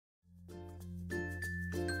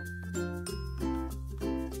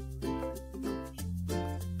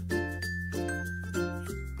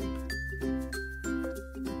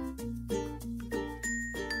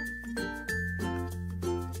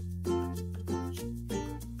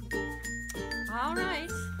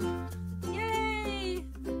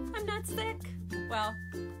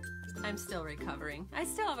I'm still recovering. I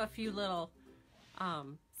still have a few little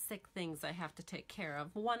sick things I have to take care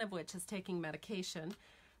of, one of which is taking medication.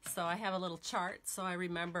 So I have a little chart so I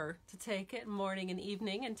remember to take it morning and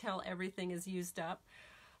evening until everything is used up.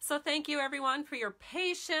 So thank you everyone for your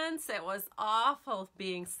patience. It was awful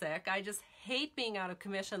being sick. I just hate being out of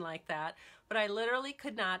commission like that, but I literally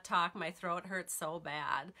could not talk. My throat hurt so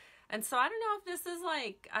bad. And so I don't know if this is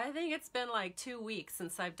like, I think it's been like 2 weeks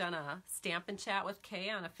since I've done a Stampin' Chat with Kay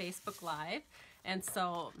on a Facebook Live. And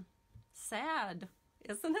so sad,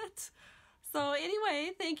 isn't it? So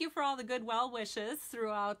anyway, thank you for all the good well wishes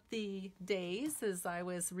throughout the days as I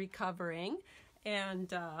was recovering.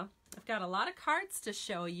 And I've got a lot of cards to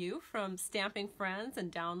show you from Stamping Friends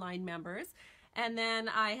and Downline members. And then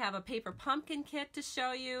I have a paper pumpkin kit to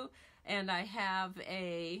show you. And I have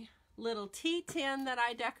a little tea tin that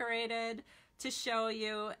I decorated to show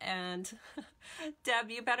you. And Deb,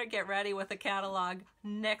 you better get ready with a catalog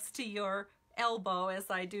next to your elbow as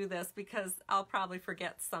I do this, because I'll probably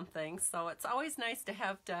forget something. So it's always nice to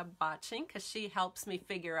have Deb watching because she helps me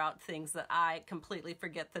figure out things that I completely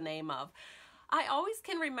forget the name of. I always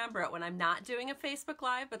can remember it when I'm not doing a Facebook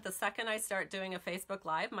Live, but the second I start doing a Facebook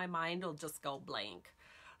Live, my mind will just go blank.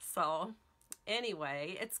 So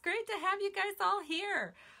anyway, it's great to have you guys all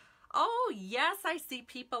here. Oh yes, I see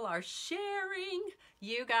people are sharing.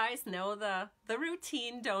 You guys know the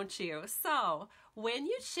routine, don't you? So when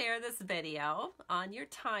you share this video on your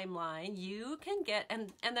timeline, you can get,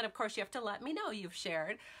 and then of course you have to let me know you've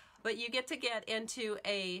shared, but you get to get into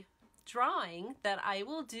a drawing that I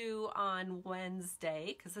will do on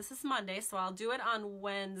Wednesday, because this is Monday, so I'll do it on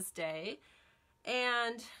Wednesday.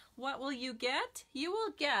 And what will you get? You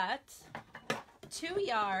will get 2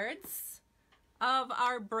 yards of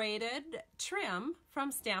our braided trim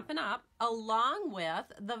from Stampin' Up, along with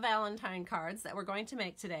the Valentine cards that we're going to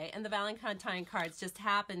make today. And the Valentine cards just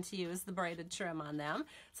happen to use the braided trim on them,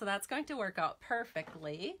 so that's going to work out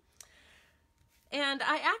perfectly. And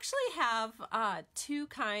I actually have 2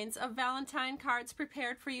 kinds of Valentine cards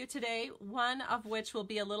prepared for you today, one of which will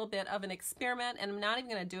be a little bit of an experiment, and I'm not even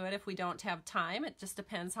going to do it if we don't have time. It just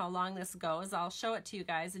depends how long this goes. I'll show it to you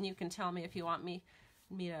guys, and you can tell me if you want me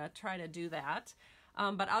to try to do that.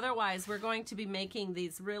 But otherwise, we're going to be making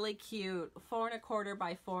these really cute 4 1/4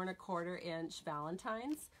 by 4 1/4 inch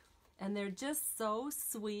Valentines. And they're just so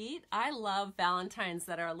sweet. I love Valentines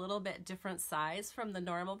that are a little bit different size from the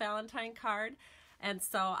normal Valentine card. And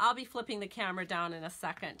so I'll be flipping the camera down in a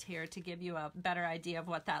second here to give you a better idea of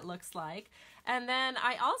what that looks like. And then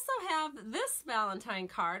I also have this Valentine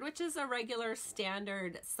card, which is a regular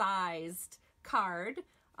standard sized card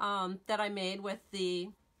that I made with the,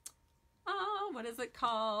 what is it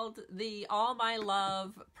called? The All My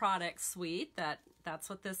Love product suite. That's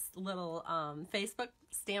what this little Facebook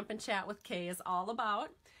Stampin' Chat with Kay is all about.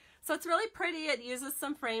 So it's really pretty. It uses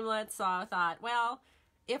some framelits. So I thought, well,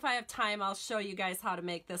 if I have time, I'll show you guys how to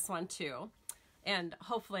make this one too. And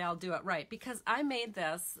hopefully I'll do it right, because I made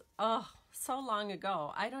this, so long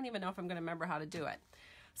ago. I don't even know if I'm going to remember how to do it.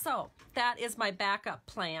 So that is my backup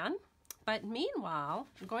plan. But meanwhile,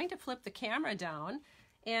 I'm going to flip the camera down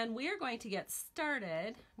and we're going to get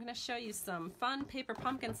started. I'm going to show you some fun paper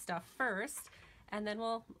pumpkin stuff first, and then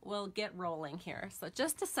we'll get rolling here. So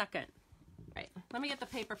just a second. Right, let me get the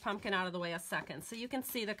paper pumpkin out of the way a second so you can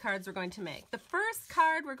see the cards we're going to make. The first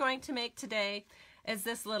card we're going to make today is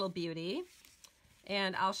this little beauty,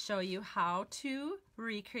 and I'll show you how to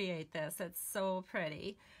recreate this. It's so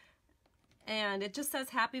pretty. And it just says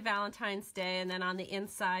Happy Valentine's Day, and then on the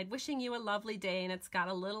inside, wishing you a lovely day, and it's got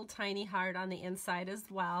a little tiny heart on the inside as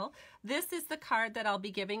well. This is the card that I'll be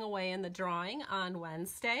giving away in the drawing on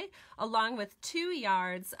Wednesday, along with 2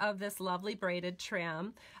 yards of this lovely braided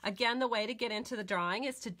trim. Again, the way to get into the drawing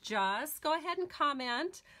is to just go ahead and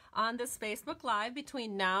comment on this Facebook Live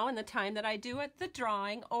between now and the time that I do it, the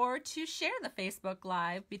drawing, or to share the Facebook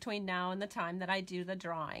Live between now and the time that I do the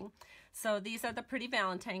drawing. So these are the pretty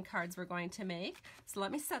Valentine cards we're going to make. So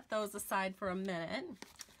let me set those aside for a minute.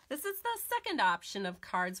 This is the second option of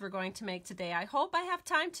cards we're going to make today. I hope I have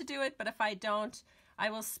time to do it, but if I don't, I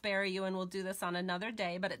will spare you and we'll do this on another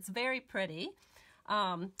day, but it's very pretty.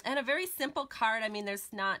 And a very simple card. I mean,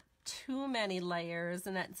 there's not too many layers,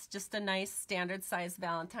 and it's just a nice standard size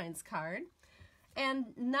Valentine's card. And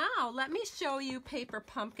now let me show you paper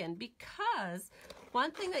pumpkin, because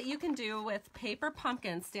one thing that you can do with paper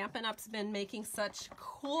pumpkin, Stampin' Up's been making such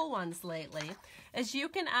cool ones lately, is you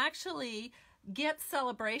can actually get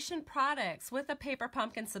celebration products with a paper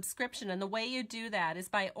pumpkin subscription. And the way you do that is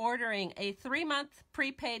by ordering a 3-month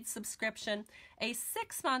prepaid subscription, a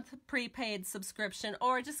 6-month prepaid subscription,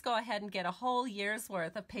 or just go ahead and get a whole year's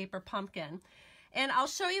worth of paper pumpkin. And I'll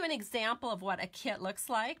show you an example of what a kit looks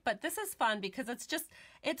like, but this is fun because it's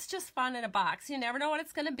just fun in a box. You never know what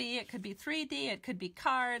it's going to be. It could be 3D, it could be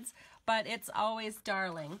cards, but it's always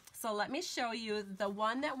darling. So let me show you the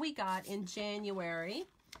one that we got in January,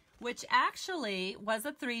 which actually was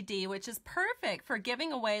a 3D, which is perfect for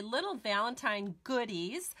giving away little Valentine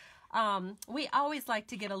goodies. We always like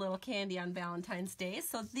to get a little candy on Valentine's Day.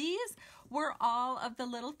 So these were all of the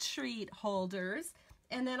little treat holders.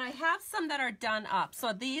 And then I have some that are done up.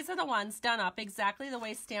 So these are the ones done up exactly the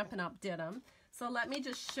way Stampin' Up! Did them. So let me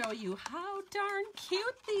just show you how darn cute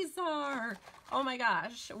these are. Oh my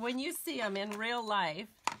gosh, when you see them in real life,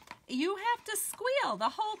 you have to squeal the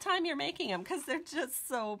whole time you're making them because they're just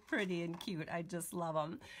so pretty and cute. I just love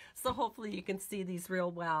them. So hopefully you can see these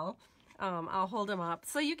real well. I'll hold them up.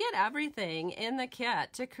 So you get everything in the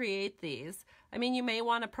kit to create these. I mean, you may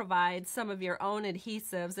want to provide some of your own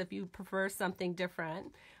adhesives if you prefer something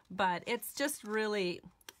different, but it's just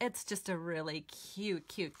a really cute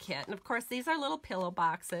kit. And of course, these are little pillow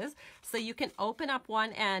boxes, so you can open up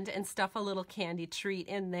one end and stuff a little candy treat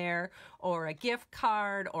in there, or a gift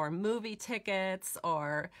card, or movie tickets,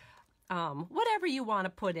 or whatever you want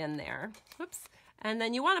to put in there. Whoops. And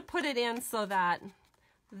then you want to put it in so that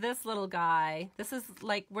this little guy, this is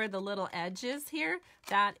like where the little edge is here,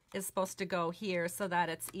 that is supposed to go here so that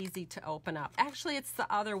it's easy to open up. Actually, it's the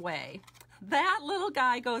other way. That little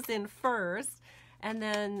guy goes in first, and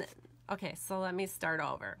then, okay, so let me start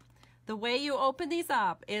over. The way you open these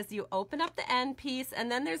up is you open up the end piece, and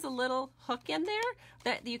then there's a little hook in there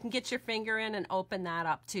that you can get your finger in and open that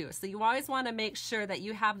up too. So you always want to make sure that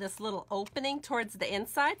you have this little opening towards the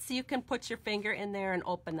inside so you can put your finger in there and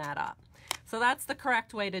open that up. So that's the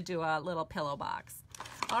correct way to do a little pillow box.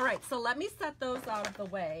 All right, so let me set those out of the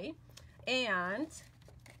way. And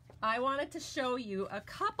I wanted to show you a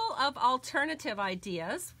couple of alternative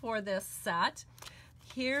ideas for this set.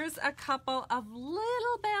 Here's a couple of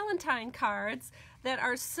little Valentine cards that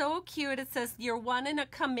are so cute. It says, "You're one in a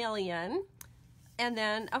chameleon." And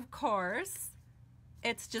then, of course,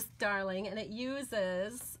 it's just darling, and it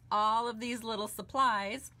uses all of these little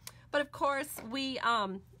supplies. But of course, we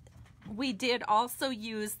did also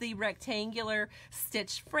use the rectangular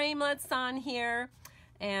stitch framelits on here,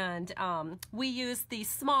 and we used the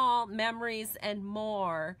small memories and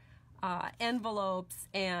more envelopes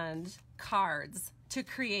and cards to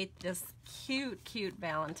create this cute, cute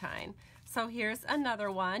Valentine. So here's another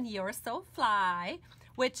one, "You're So Fly,"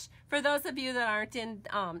 which for those of you that aren't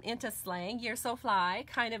into slang, "You're so fly"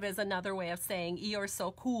 kind of is another way of saying "you're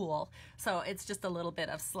so cool." So it's just a little bit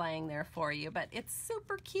of slang there for you, but it's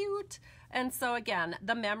super cute. And so again,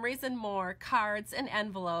 the memories and more, cards and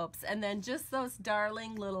envelopes, and then just those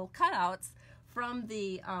darling little cutouts from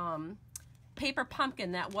the paper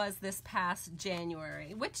pumpkin that was this past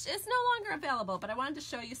January, which is no longer available, but I wanted to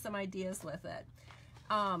show you some ideas with it.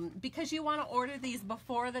 Because you want to order these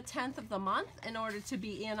before the 10th of the month in order to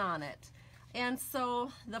be in on it. And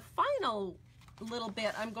so the final little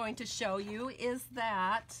bit I'm going to show you is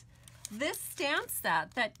that this stamp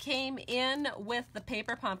set that came in with the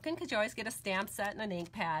paper pumpkin, because you always get a stamp set and an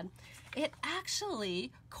ink pad, it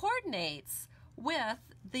actually coordinates with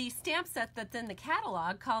the stamp set that's in the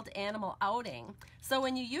catalog called Animal Outing. So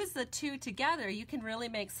when you use the two together, you can really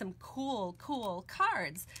make some cool, cool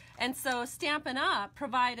cards. And so Stampin' Up!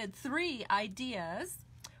 Provided 3 ideas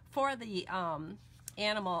for the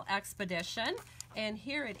animal expedition. And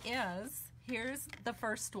here it is. Here's the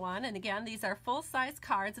first one. And again, these are full-size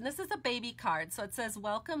cards. And this is a baby card. So it says,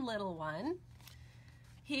 "Welcome, little one."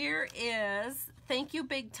 Here is "Thank you,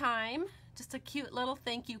 big time." Just a cute little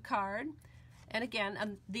thank you card. And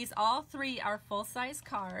again, these all 3 are full-size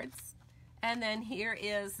cards. And then here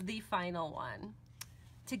is the final one.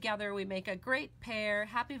 "Together we make a great pair.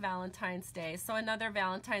 Happy Valentine's Day." So another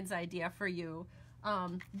Valentine's idea for you,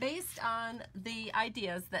 based on the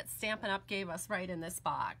ideas that Stampin' Up! Gave us right in this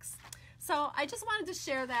box. So I just wanted to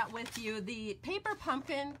share that with you. The paper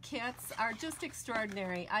pumpkin kits are just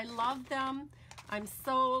extraordinary. I love them. I'm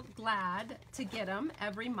so glad to get them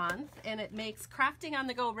every month, and it makes crafting on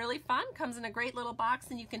the go really fun. Comes in a great little box,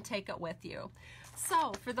 and you can take it with you.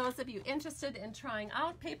 So for those of you interested in trying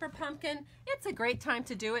out paper pumpkin, it's a great time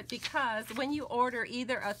to do it because when you order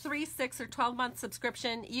either a 3, 6, or 12-month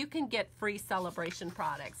subscription, you can get free celebration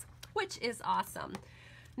products, which is awesome.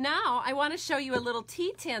 Now I want to show you a little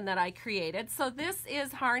tea tin that I created. So this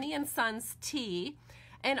is Harney & Sons tea.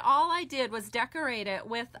 And all I did was decorate it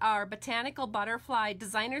with our Botanical Butterfly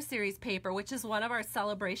Designer Series paper, which is one of our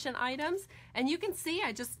celebration items. And you can see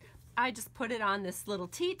I just put it on this little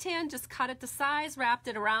tea tin, just cut it to size, wrapped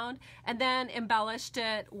it around, and then embellished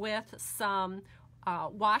it with some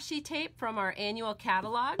washi tape from our annual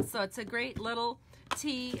catalog. So it's a great little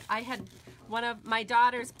tea. I had one of my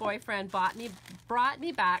daughter's boyfriend brought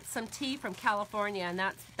me back some tea from California, and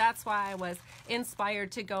that's why I was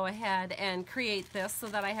inspired to go ahead and create this, so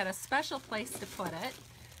that I had a special place to put it.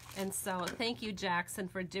 And so thank you, Jackson,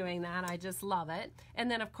 for doing that. I just love it.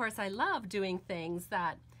 And then, of course, I love doing things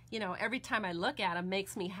that, you know, every time I look at them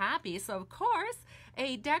makes me happy. So, of course,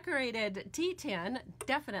 a decorated tea tin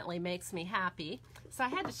definitely makes me happy. So I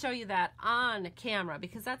had to show you that on camera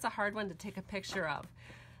because that's a hard one to take a picture of.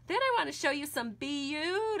 Then I want to show you some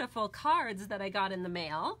beautiful cards that I got in the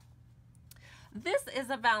mail. This is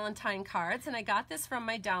a Valentine cards, and I got this from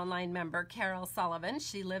my downline member, Carol Sullivan.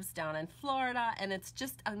 She lives down in Florida, and it's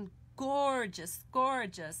just a gorgeous,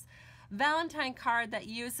 gorgeous Valentine card that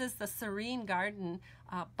uses the Serene Garden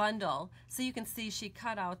bundle. So you can see she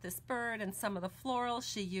cut out this bird and some of the florals.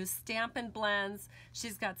 She used Stampin blends.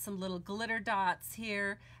 She's got some little glitter dots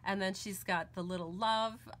here, and then she's got the little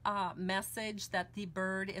love message that the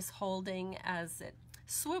bird is holding as it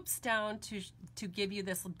swoops down to give you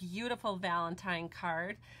this beautiful Valentine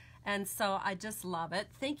card. And so I just love it.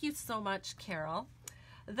 Thank you so much, Carol.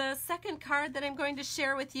 The second card that I'm going to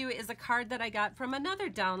share with you is a card that I got from another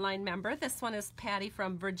downline member. This one is Patty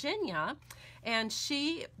from Virginia, and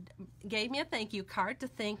she gave me a thank you card to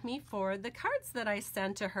thank me for the cards that I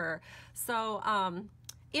sent to her. So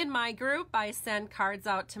in my group, I send cards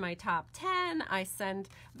out to my top 10. I send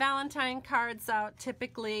Valentine cards out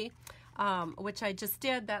typically, which I just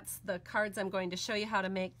did. That's the cards I'm going to show you how to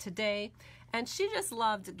make today. And she just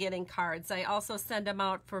loved getting cards. I also send them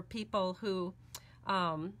out for people who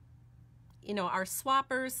you know, are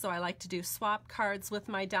swappers, so I like to do swap cards with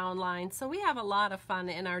my downline. So we have a lot of fun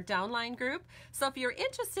in our downline group. So if you're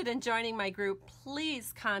interested in joining my group,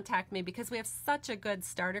 please contact me because we have such a good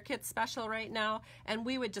starter kit special right now, and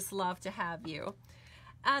we would just love to have you.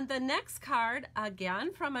 And the next card,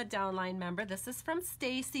 again from a downline member. This is from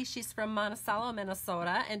Stacy. She's from Monticello,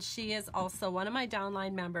 Minnesota, and she is also one of my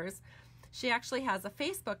downline members. She actually has a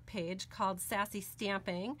Facebook page called Sassy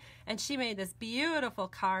Stamping, and she made this beautiful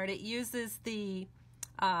card. It uses the,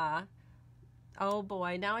 oh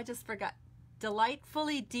boy, now I just forgot,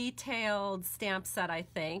 Delightfully Detailed stamp set, I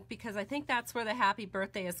think, because I think that's where the happy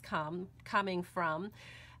birthday is coming from.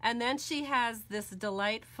 And then she has this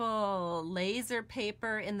delightful laser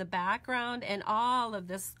paper in the background and all of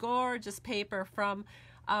this gorgeous paper from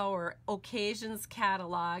our occasions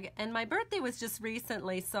catalog. And my birthday was just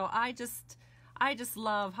recently, so I just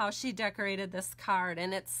love how she decorated this card,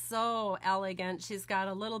 and it's so elegant. She's got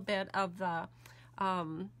a little bit of the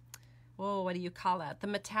what do you call that, the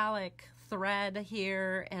metallic thread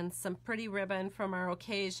here, and some pretty ribbon from our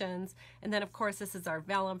occasions, and then of course this is our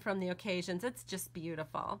vellum from the occasions. It's just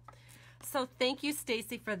beautiful. So thank you,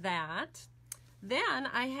 Stacy, for that. Then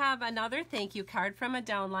I have another thank you card from a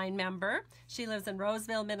downline member. She lives in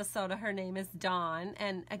Roseville, Minnesota. Her name is Dawn.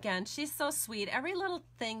 And again, she's so sweet. Every little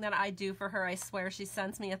thing that I do for her, I swear she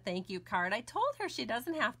sends me a thank you card. I told her she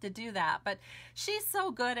doesn't have to do that, but she's so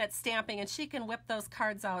good at stamping, and she can whip those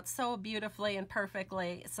cards out so beautifully and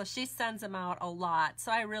perfectly. So she sends them out a lot.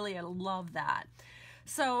 So I really love that.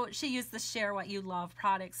 So she used the Share What You Love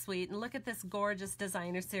product suite, and look at this gorgeous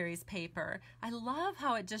designer series paper. I love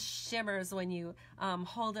how it just shimmers when you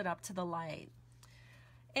hold it up to the light.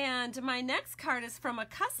 And my next card is from a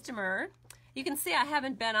customer. You can see I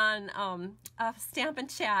haven't been on a Stampin'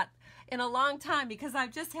 Chat in a long time because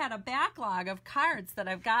I've just had a backlog of cards that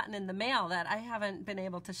I've gotten in the mail that I haven't been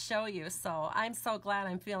able to show you. So I'm so glad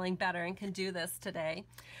I'm feeling better and can do this today.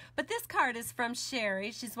 But this card is from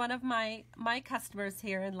Sherry. She's one of my customers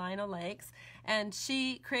here in Lino Lakes, and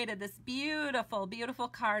she created this beautiful, beautiful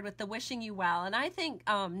card with the wishing you well. And I think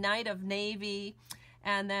Night of Navy,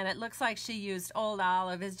 and then it looks like she used Old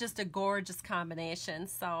Olive, is just a gorgeous combination.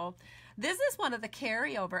 So this is one of the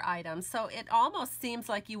carryover items, so it almost seems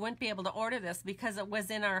like you wouldn't be able to order this because it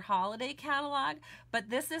was in our holiday catalog, but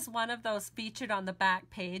this is one of those featured on the back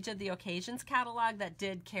page of the occasions catalog that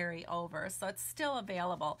did carry over, so it's still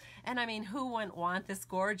available. And I mean, who wouldn't want this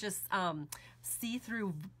gorgeous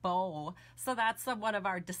see-through bow? So that's one of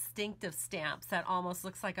our distinctive stamps that almost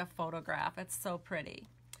looks like a photograph. It's so pretty.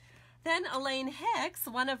 Then Elaine Hicks,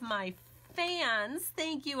 one of my fans,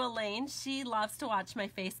 thank you, Elaine. She loves to watch my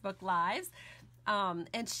Facebook Lives.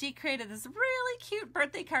 And she created this really cute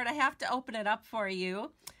birthday card. I have to open it up for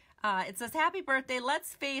you. It says, "Happy birthday,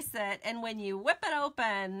 let's face it." And when you whip it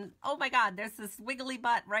open, oh my God, there's this wiggly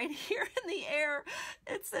butt right here in the air.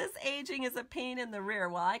 It says, "Aging is a pain in the rear."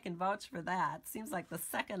 Well, I can vouch for that. Seems like the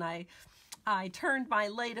second I I turned my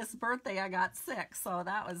latest birthday, I got sick, so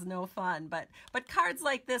that was no fun. But cards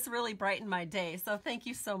like this really brighten my day. So thank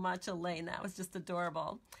you so much, Elaine. That was just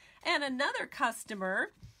adorable. And another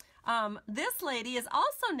customer, this lady is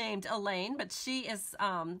also named Elaine, but she is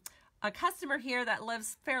a customer here that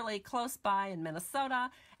lives fairly close by in Minnesota,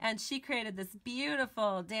 and she created this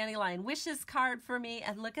beautiful Dandelion Wishes card for me,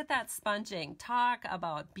 and look at that sponging. Talk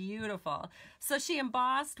about beautiful. So she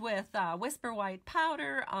embossed with Whisper White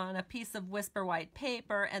powder on a piece of Whisper White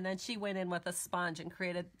paper, and then she went in with a sponge and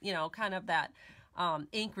created, you know, kind of that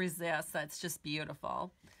ink resist that's just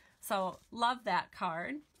beautiful. So love that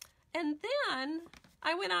card. And then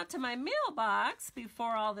I went out to my mailbox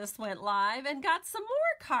before all this went live and got some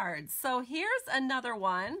more cards. So here's another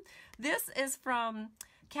one. This is from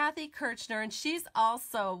Kathy Kirchner, and she's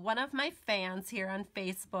also one of my fans here on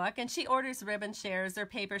Facebook, and she orders ribbon shares or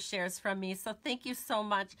paper shares from me, so thank you so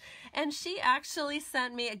much. And she actually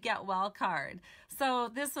sent me a get well card. So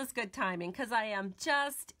this was good timing because I am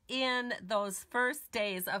just in those first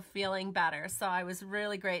days of feeling better. So I was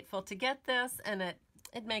really grateful to get this, and it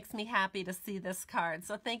makes me happy to see this card.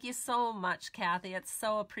 So thank you so much, Kathy. It's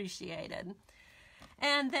so appreciated.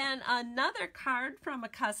 And then another card from a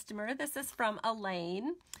customer. This is from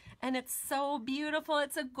Elaine, and it's so beautiful.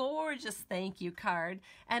 It's a gorgeous thank you card,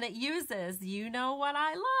 and it uses, you know what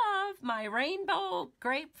I love, my Rainbow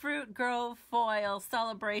Grapefruit Grove foil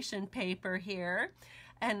celebration paper here.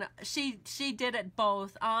 And she did it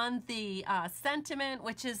both on the Sentiment,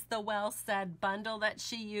 which is the Well Said bundle that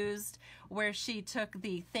she used, where she took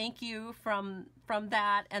the thank you from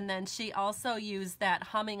that, and then she also used that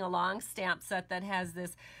Humming Along stamp set that has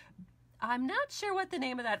this, I'm not sure what the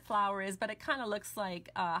name of that flower is, but it kind of looks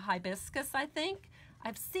like hibiscus, I think.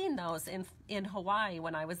 I've seen those in Hawaii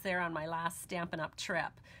when I was there on my last Stampin' Up!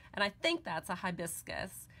 Trip, and I think that's a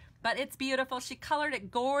hibiscus. But it's beautiful. She colored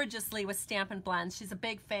it gorgeously with Stampin' Blends. She's a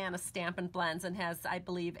big fan of Stampin' Blends and has, I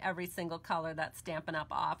believe, every single color that Stampin' Up!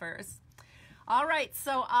 Offers. All right,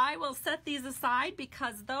 so I will set these aside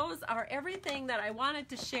because those are everything that I wanted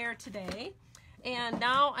to share today. And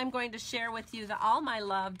now I'm going to share with you the All My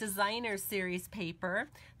Love Designer Series paper.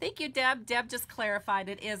 Thank you, Deb. Deb just clarified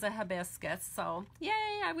it is a hibiscus, so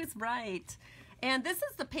yay, I was right. And this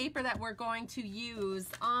is the paper that we're going to use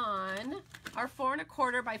on our 4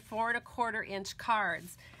 1/4 by 4 1/4 inch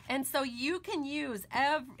cards. And so you can use,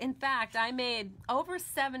 in fact, I made over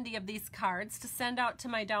 70 of these cards to send out to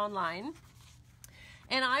my downline.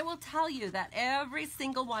 And I will tell you that every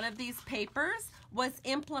single one of these papers was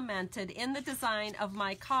implemented in the design of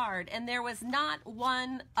my card, and there was not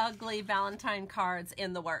one ugly Valentine cards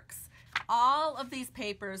in the works. All of these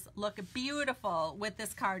papers look beautiful with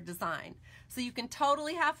this card design. So you can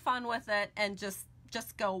totally have fun with it and just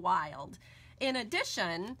go wild. In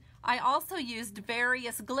addition, I also used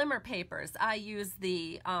various glimmer papers. I used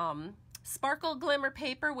the sparkle glimmer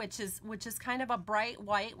paper, which is kind of a bright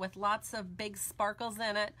white with lots of big sparkles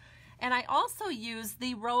in it. And I also use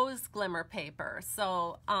the rose glimmer paper.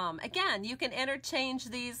 So again, you can interchange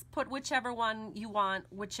these, put whichever one you want,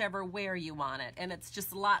 whichever where you want it. And it's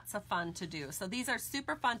just lots of fun to do. So these are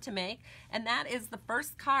super fun to make. And that is the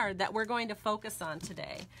first card that we're going to focus on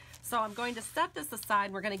today. So I'm going to set this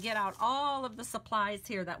aside. We're going to get out all of the supplies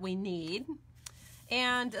here that we need.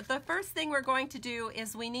 And the first thing we're going to do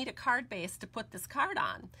is we need a card base to put this card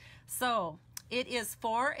on. So it is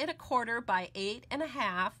 4 1/4 by 8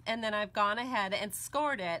 1/2, and then I've gone ahead and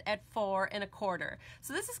scored it at 4 1/4.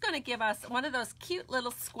 So this is going to give us one of those cute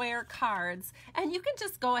little square cards, and you can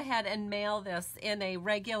just go ahead and mail this in a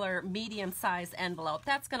regular medium-sized envelope.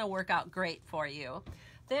 That's going to work out great for you.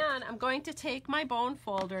 Then I'm going to take my bone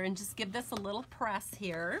folder and just give this a little press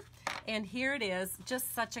here, and here it is,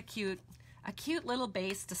 just such a cute little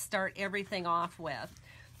base to start everything off with.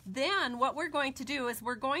 Then what we're going to do is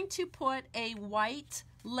we're going to put a white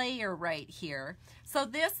layer right here. So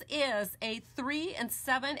this is a 3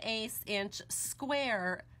 7/8 inch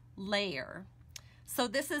square layer. So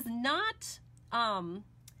this is not,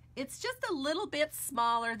 it's just a little bit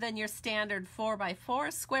smaller than your standard 4 by 4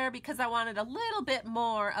 square because I wanted a little bit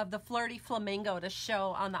more of the flirty flamingo to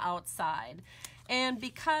show on the outside. And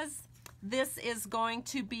because this is going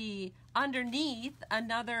to be underneath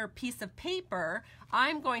another piece of paper,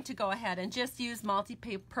 I'm going to go ahead and just use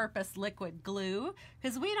multi-purpose liquid glue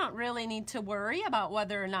because we don't really need to worry about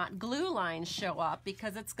whether or not glue lines show up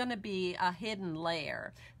because it's going to be a hidden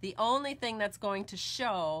layer. The only thing that's going to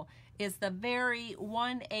show is the very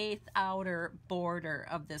 1/8 outer border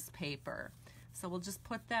of this paper. So we'll just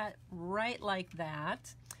put that right like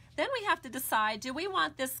that. Then we have to decide, do we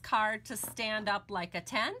want this card to stand up like a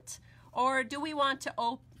tent? Or do we want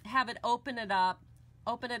to have it open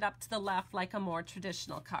open it up to the left like a more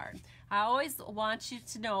traditional card. I always want you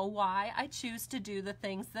to know why I choose to do the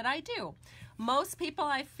things that I do. Most people,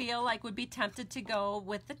 I feel like, would be tempted to go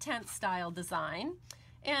with the tent style design,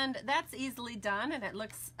 and that's easily done and it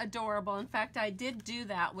looks adorable. In fact, I did do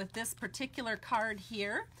that with this particular card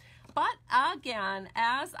here. But again,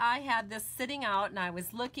 as I had this sitting out and I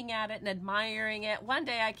was looking at it and admiring it, one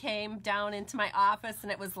day I came down into my office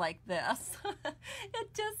and it was like this.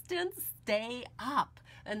 It just didn't stay up.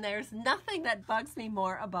 And there's nothing that bugs me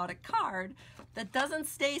more about a card that doesn't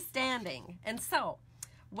stay standing. And so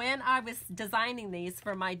when I was designing these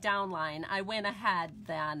for my downline, I went ahead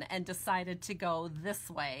then and decided to go this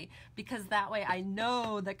way, because that way I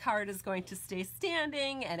know the card is going to stay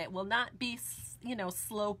standing and it will not be, you know,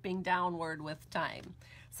 sloping downward with time.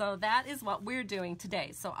 So that is what we're doing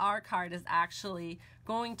today. So our card is actually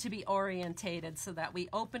going to be orientated so that we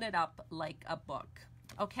open it up like a book.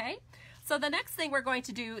 Okay? So the next thing we're going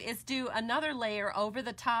to do is do another layer over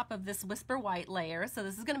the top of this Whisper White layer. So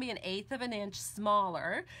this is going to be 1/8 of an inch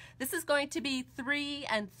smaller. This is going to be 3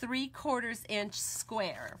 3/4 inch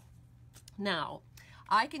square. Now,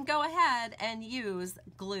 I can go ahead and use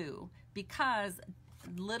glue because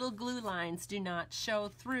little glue lines do not show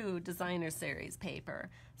through designer series paper.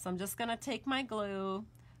 So I'm just going to take my glue,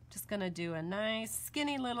 just going to do a nice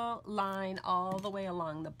skinny little line all the way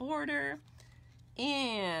along the border.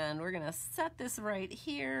 And we're going to set this right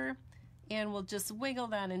here, and we'll just wiggle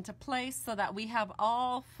that into place so that we have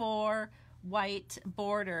all 4 white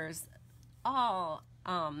borders. All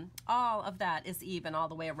of that is even all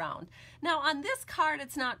the way around. Now on this card,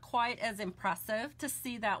 it's not quite as impressive to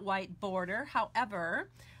see that white border. However,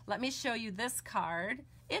 let me show you this card.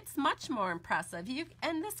 It's much more impressive.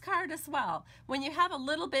 And this card as well. When you have a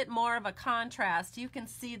little bit more of a contrast, you can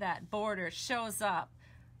see that border shows up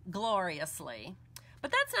gloriously.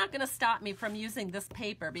 But that's not going to stop me from using this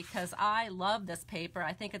paper because I love this paper.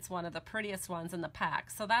 I think it's one of the prettiest ones in the pack.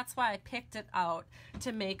 So that's why I picked it out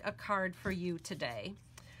to make a card for you today.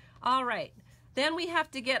 All right. Then we have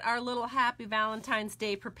to get our little Happy Valentine's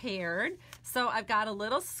Day prepared. So I've got a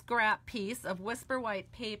little scrap piece of Whisper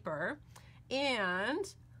White paper,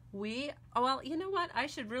 and well, you know what? I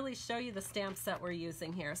should really show you the stamp set we're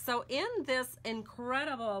using here. So in this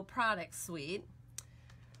incredible product suite,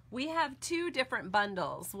 we have 2 different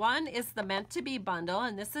bundles. One is the Meant to Be bundle,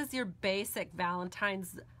 and this is your basic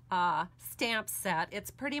Valentine's stamp set.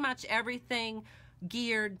 It's pretty much everything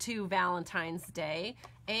geared to Valentine's Day,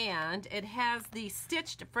 and it has the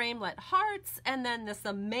stitched framelit hearts and then this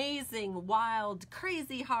amazing wild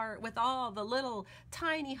crazy heart with all the little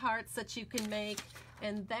tiny hearts that you can make.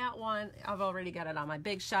 And that one, I've already got it on my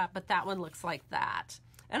Big Shot, but that one looks like that.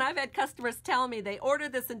 And I've had customers tell me they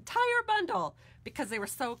ordered this entire bundle because they were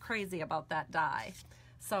so crazy about that die.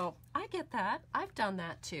 So I get that. I've done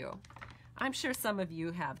that too. I'm sure some of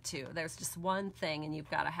you have too. There's just one thing and you've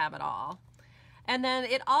got to have it all. And then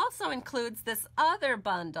it also includes this other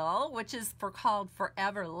bundle, which is called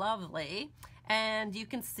Forever Lovely. And you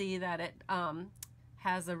can see that it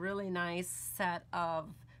has a really nice set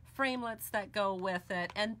of framelits that go with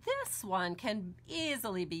it, and this one can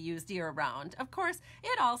easily be used year-round. Of course,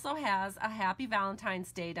 it also has a Happy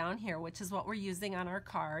Valentine's Day down here, which is what we're using on our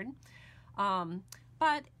card.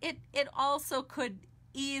 But it also could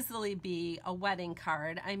easily be a wedding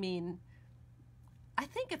card. I mean, I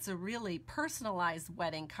think it's a really personalized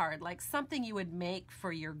wedding card, like something you would make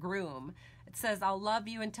for your groom. It says, "I'll love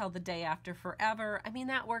you until the day after forever." I mean,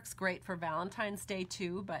 that works great for Valentine's Day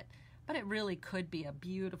too, but it really could be a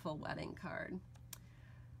beautiful wedding card.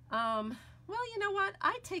 Well, you know what?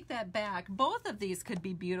 I take that back. Both of these could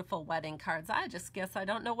be beautiful wedding cards. I just guess I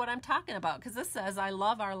don't know what I'm talking about, because this says, "I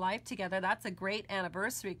love our life together." That's a great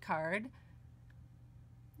anniversary card.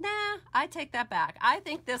 Nah, I take that back. I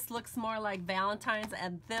think this looks more like Valentine's,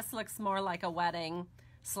 and this looks more like a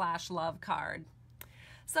wedding/love card.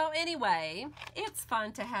 So anyway, it's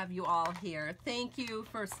fun to have you all here. Thank you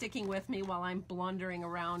for sticking with me while I'm blundering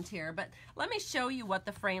around here. But let me show you what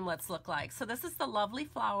the framelits look like. So this is the Lovely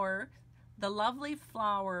Flower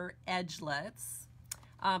edgelets.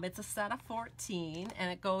 It's a set of 14, and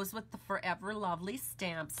it goes with the Forever Lovely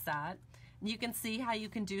stamp set. You can see how you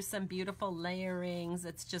can do some beautiful layerings.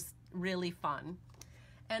 It's just really fun.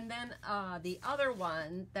 And then the other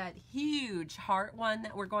one, that huge heart one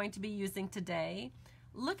that we're going to be using today,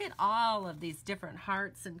 look at all of these different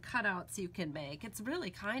hearts and cutouts you can make. It's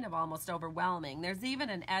really kind of almost overwhelming. There's even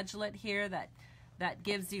an edgelet here that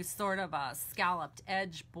gives you sort of a scalloped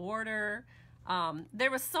edge border.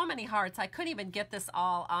 There were so many hearts, I couldn't even get this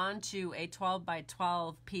all onto a 12 by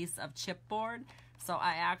 12 piece of chipboard. So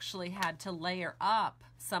I actually had to layer up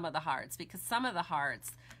some of the hearts, because some of the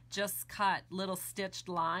hearts just cut little stitched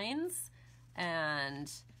lines,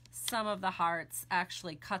 and some of the hearts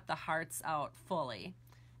actually cut the hearts out fully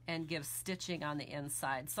and give stitching on the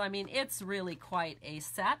inside. So I mean, it's really quite a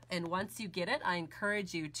set, and once you get it, I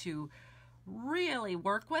encourage you to really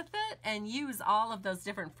work with it and use all of those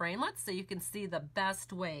different framelits so you can see the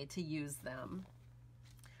best way to use them.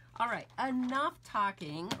 All right, enough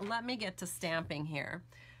talking. Let me get to stamping here.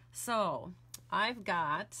 So I've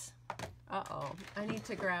got, I need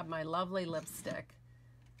to grab my lovely lipstick.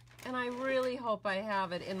 And I really hope I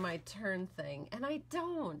have it in my turn thing, and I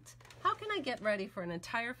don't. How can I get ready for an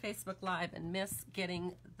entire Facebook Live and miss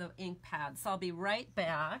getting the ink pad? So I'll be right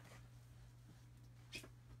back.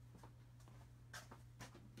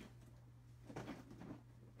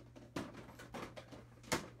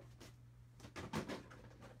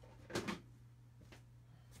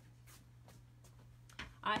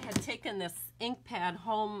 I had taken this ink pad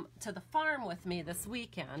home to the farm with me this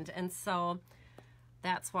weekend, and so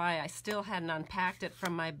that's why I still hadn't unpacked it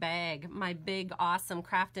from my bag, my big, awesome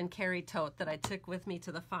craft and carry tote that I took with me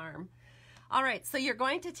to the farm. All right, so you're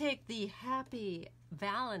going to take the Happy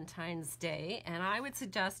Valentine's Day, and I would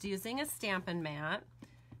suggest using a Stampin' mat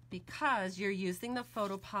because you're using the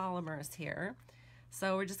photopolymers here.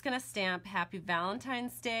 So we're just going to stamp Happy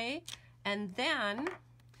Valentine's Day, and then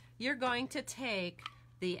you're going to take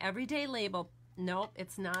the Everyday Label. Nope,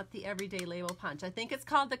 it's not the Everyday Label Punch. I think it's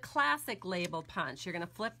called the Classic Label Punch. You're going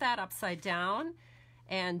to flip that upside down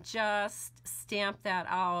and just stamp that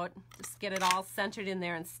out. Just get it all centered in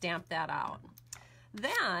there and stamp that out.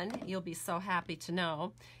 Then, you'll be so happy to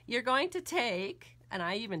know, you're going to take, and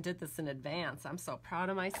I even did this in advance, I'm so proud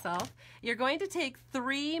of myself, you're going to take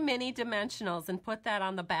 3 mini dimensionals and put that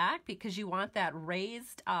on the back because you want that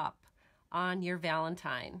raised up on your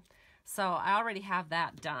Valentine. So I already have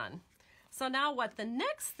that done. So now what the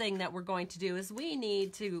next thing that we're going to do is we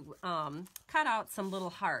need to cut out some little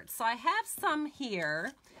hearts. So I have some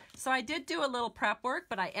here. So I did do a little prep work,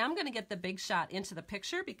 but I am going to get the Big Shot into the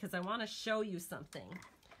picture because I want to show you something.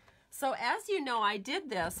 So as you know, I did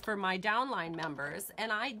this for my downline members,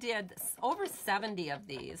 and I did over 70 of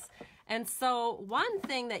these. And so one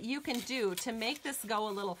thing that you can do to make this go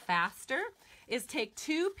a little faster is take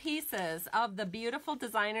 2 pieces of the beautiful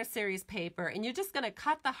Designer Series paper, and you're just going to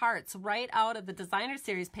cut the hearts right out of the Designer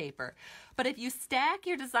Series paper. But if you stack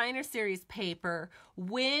your Designer Series paper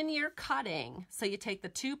when you're cutting, so you take the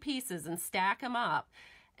 2 pieces and stack them up,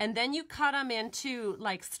 and then you cut them into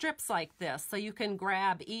like strips like this, so you can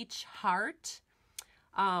grab each heart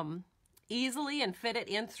easily and fit it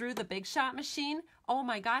in through the Big Shot machine. Oh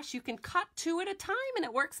my gosh, you can cut 2 at a time and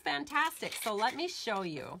it works fantastic. So let me show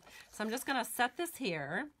you. So I'm just going to set this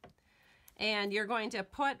here, and you're going to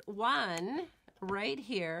put one right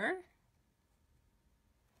here,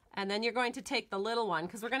 and then you're going to take the little one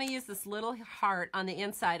because we're going to use this little heart on the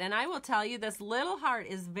inside. And I will tell you, this little heart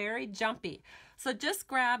is very jumpy. So just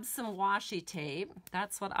grab some washi tape.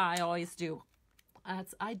 That's what I always do.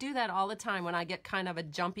 I do that all the time when I get kind of a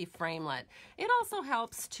jumpy framelit. It also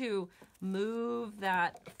helps to move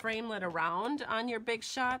that framelit around on your Big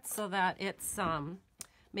Shot so that it's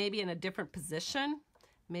maybe in a different position.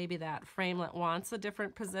 Maybe that framelit wants a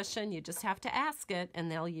different position. You just have to ask it,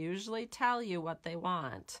 and they'll usually tell you what they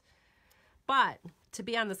want. But to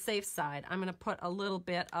be on the safe side, I'm going to put a little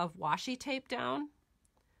bit of washi tape down.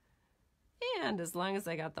 And as long as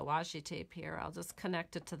I got the washi tape here, I'll just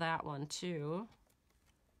connect it to that one too.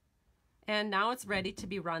 And now it's ready to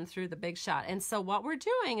be run through the Big Shot. And so what we're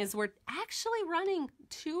doing is we're actually running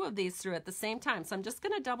 2 of these through at the same time. So I'm just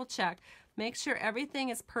going to double check, make sure everything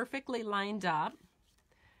is perfectly lined up.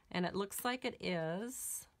 And it looks like it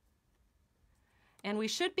is. And we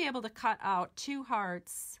should be able to cut out 2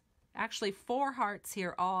 hearts, actually 4 hearts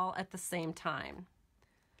here all at the same time.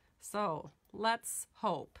 So let's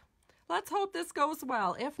hope. Let's hope this goes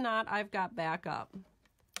well. If not, I've got backup.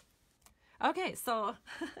 Okay, so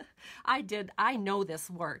I know this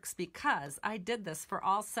works because I did this for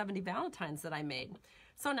all 70 Valentines that I made.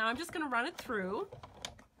 So now I'm just going to run it through.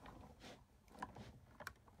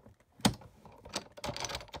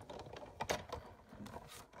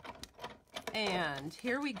 And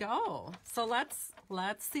here we go. So let's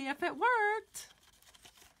see if it worked.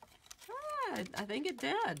 Good, I think it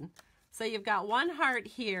did. So you've got 1 heart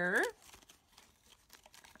here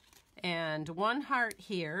and 1 heart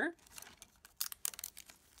here.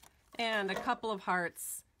 And a couple of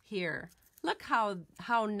hearts here. Look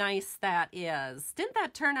how nice that is. Didn't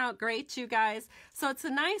that turn out great, you guys? So it's a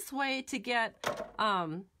nice way to get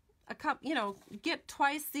get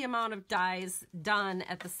twice the amount of dies done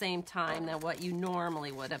at the same time than what you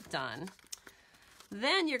normally would have done.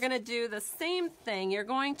 Then you're going to do the same thing. You're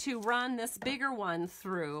going to run this bigger one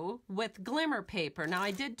through with glimmer paper. Now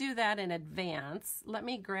I did do that in advance. Let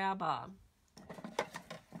me grab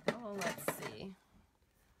let's see.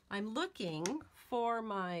 I'm looking for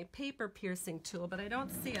my paper piercing tool, but I don't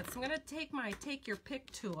see it. So I'm going to take my take your pick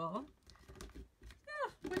tool,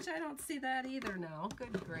 which I don't see that either now.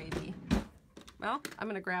 Good gravy. Well, I'm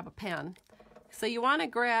going to grab a pen. So you want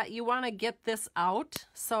to get this out.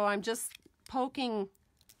 So I'm just poking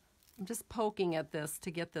at this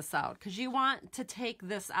to get this out, because you want to take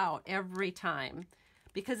this out every time,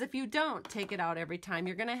 because if you don't take it out every time,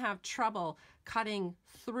 you're going to have trouble cutting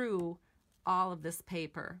through all of this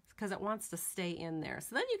paper because it wants to stay in there.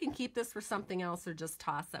 So then you can keep this for something else or just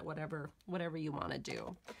toss that whatever you want to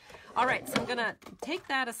do. All right, so I'm going to take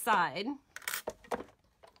that aside.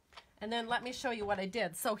 And then let me show you what I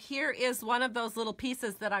did. So here is one of those little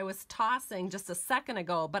pieces that I was tossing just a second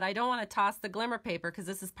ago, but I don't want to toss the glimmer paper because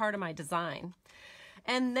this is part of my design.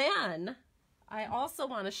 And then I also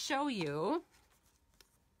want to show you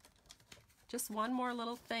just one more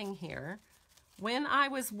little thing here. When I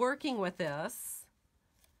was working with this,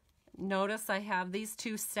 notice I have these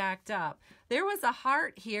two stacked up. There was a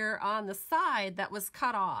heart here on the side that was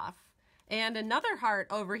cut off, and another heart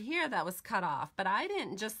over here that was cut off, but I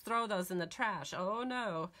didn't just throw those in the trash. Oh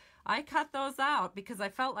no, I cut those out because I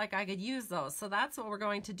felt like I could use those. So that's what we're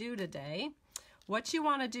going to do today. What you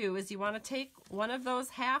want to do is you want to take one of those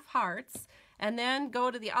half hearts and then go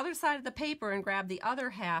to the other side of the paper and grab the other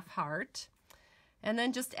half heart, and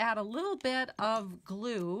then just add a little bit of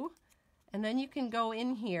glue, and then you can go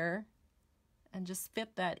in here and just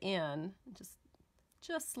fit that in,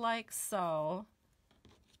 just like so.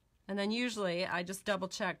 And then usually I just double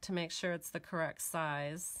check to make sure it's the correct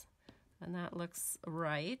size. And that looks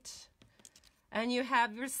right. And you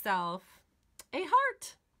have yourself a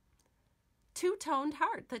heart. Two-toned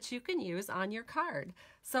heart that you can use on your card.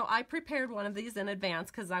 So I prepared one of these in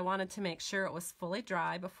advance because I wanted to make sure it was fully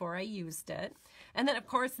dry before I used it. And then of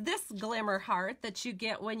course this glimmer heart that you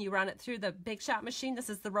get when you run it through the Big Shot machine, this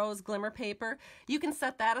is the rose glimmer paper. You can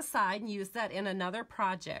set that aside and use that in another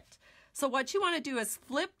project. So what you want to do is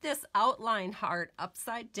flip this outline heart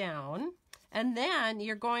upside down, and then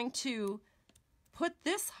you're going to put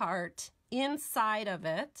this heart inside of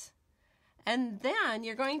it, and then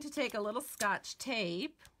you're going to take a little Scotch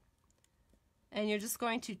tape and you're just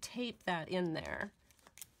going to tape that in there.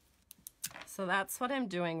 So that's what I'm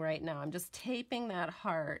doing right now. I'm just taping that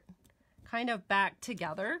heart kind of back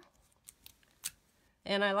together.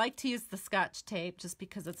 And I like to use the Scotch tape just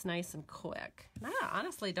because it's nice and quick. And I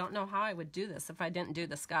honestly don't know how I would do this if I didn't do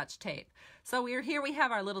the Scotch tape. So we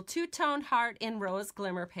have our little two-tone heart in rose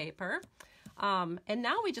glimmer paper. And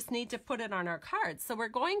now we just need to put it on our cards. So we're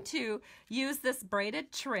going to use this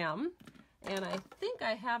braided trim. And I think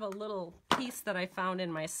I have a little piece that I found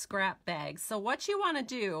in my scrap bag. So what you want to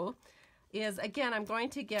do is, again, I'm going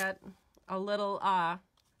to get a little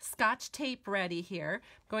Scotch tape ready here.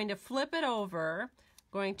 I'm going to flip it over.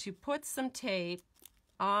 Going to put some tape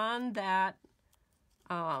on that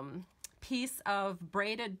piece of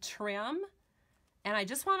braided trim, and I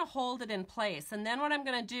just want to hold it in place. And then what I'm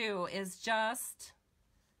going to do is just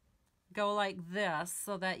go like this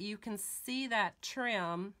so that you can see that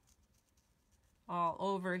trim all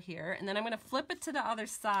over here. And then I'm going to flip it to the other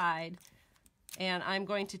side, and I'm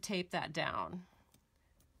going to tape that down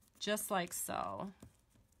just like so.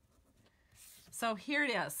 So here it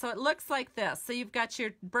is. So it looks like this. So you've got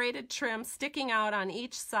your braided trim sticking out on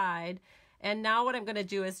each side. And now what I'm going to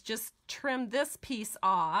do is just trim this piece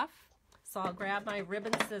off. So I'll grab my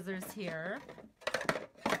ribbon scissors here.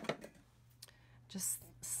 Just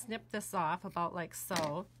snip this off about like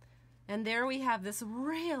so. And there we have this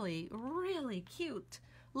really, really cute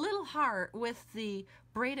little heart with the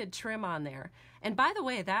braided trim on there. And by the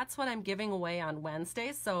way, that's what I'm giving away on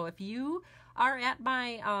Wednesday. So if you are at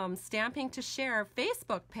my Stamping to Share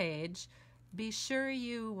Facebook page, be sure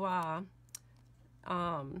you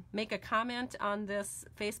make a comment on this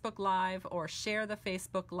Facebook Live or share the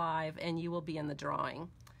Facebook Live, and you will be in the drawing.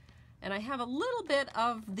 And I have a little bit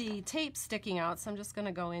of the tape sticking out, so I'm just going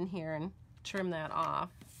to go in here and trim that off.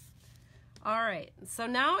 All right, so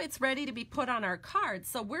now it's ready to be put on our card.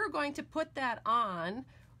 So we're going to put that on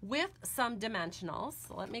with some dimensionals.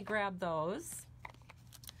 So let me grab those.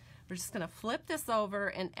 We're just going to flip this over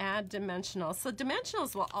and add dimensionals. So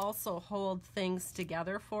dimensionals will also hold things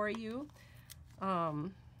together for you.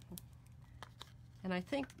 And I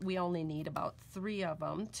think we only need about 3 of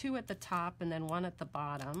them, 2 at the top and then 1 at the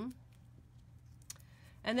bottom.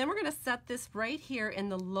 And then we're going to set this right here in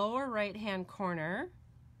the lower right-hand corner.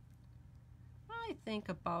 I think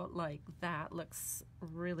about like that looks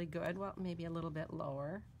really good. Well, maybe a little bit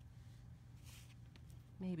lower.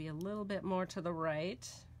 Maybe a little bit more to the right.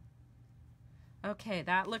 Okay,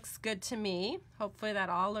 that looks good to me. Hopefully that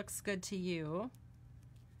all looks good to you.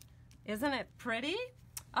 Isn't it pretty?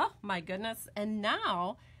 Oh my goodness. And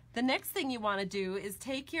now the next thing you want to do is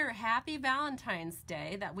take your Happy Valentine's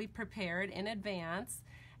Day that we prepared in advance,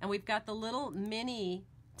 and we've got the little mini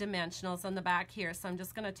dimensionals on the back here, so I'm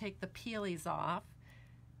just going to take the peelies off,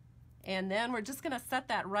 and then we're just going to set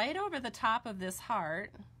that right over the top of this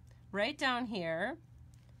heart, right down here,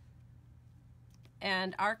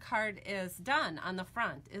 and our card is done on the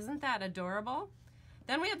front. Isn't that adorable?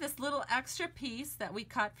 Then we have this little extra piece that we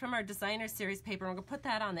cut from our designer series paper, and we're going to put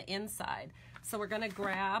that on the inside. So we're going to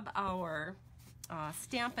grab our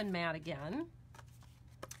Stampin' mat again,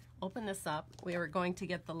 open this up. We are going to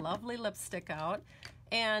get the lovely lipstick out,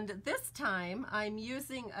 and this time I'm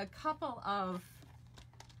using a couple of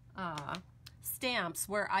stamps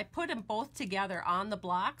where I put them both together on the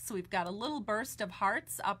block. So we've got a little burst of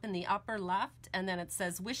hearts up in the upper left, and then it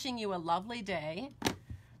says wishing you a lovely day.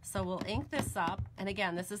 So we'll ink this up, and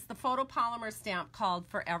again, this is the photopolymer stamp called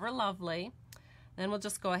Forever Lovely. Then we'll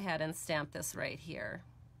just go ahead and stamp this right here.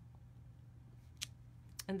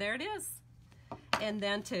 And there it is. And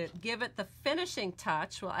then to give it the finishing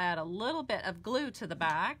touch, we'll add a little bit of glue to the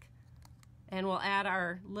back, and we'll add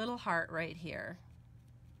our little heart right here.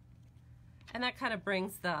 And that kind of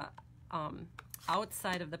brings the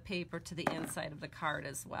outside of the paper to the inside of the card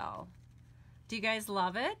as well. Do you guys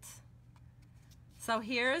love it? So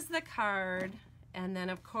here's the card, and then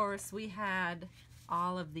of course we had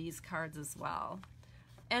all of these cards as well.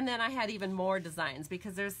 And then I had even more designs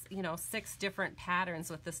because there's, you know, 6 different patterns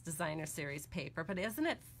with this designer series paper. But isn't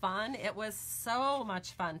it fun? It was so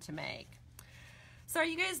much fun to make. So are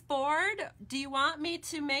you guys bored? Do you want me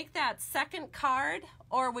to make that second card,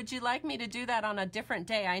 or would you like me to do that on a different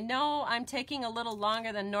day? I know I'm taking a little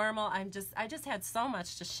longer than normal. I just had so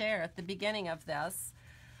much to share at the beginning of this.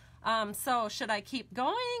 So should I keep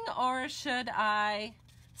going, or should I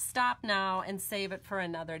stop now and save it for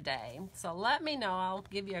another day? So let me know. I'll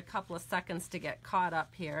give you a couple of seconds to get caught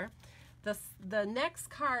up here. The next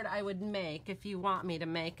card I would make, if you want me to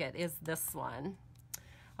make it, is this one.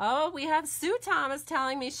 Oh, we have Sue Thomas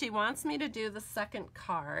telling me she wants me to do the second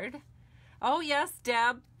card. Oh yes,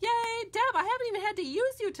 Deb. Yay, Deb, I haven't even had to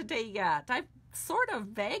use you today yet. I've sort of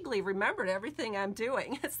vaguely remembered everything I'm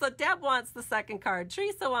doing. So Deb wants the second card.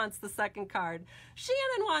 Teresa wants the second card.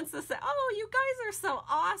 Shannon wants the second. Oh, you guys are so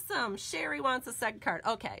awesome. Sherry wants the second card.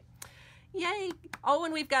 Okay. Yay. Oh,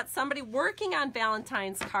 and we've got somebody working on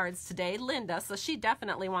Valentine's cards today, Linda, so she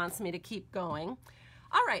definitely wants me to keep going.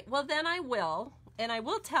 All right, well then I will. And I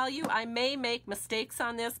will tell you, I may make mistakes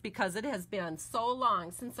on this because it has been so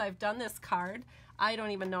long since I've done this card. I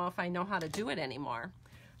don't even know if I know how to do it anymore.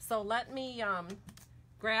 So let me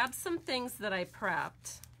grab some things that I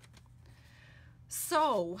prepped.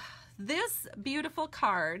 So this beautiful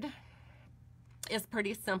card is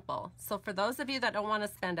pretty simple. So for those of you that don't want to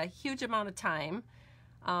spend a huge amount of time,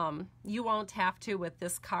 you won't have to with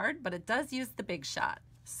this card, but it does use the Big Shot.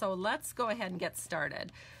 So let's go ahead and get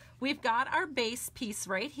started. We've got our base piece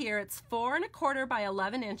right here. It's 4 1/4 by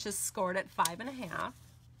 11 inches, scored at 5 1/2.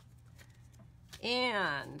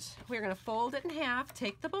 And we're going to fold it in half,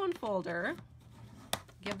 take the bone folder,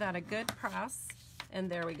 give that a good press, and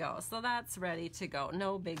there we go. So that's ready to go.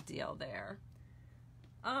 No big deal there.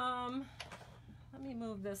 Let me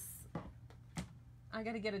move this. I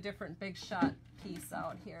got to get a different Big Shot piece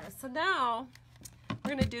out here. So now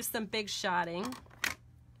we're going to do some Big Shotting.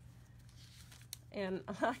 And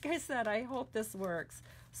like I said, I hope this works.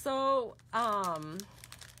 So,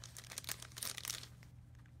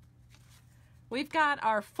 we've got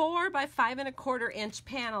our 4 by 5 1/4 inch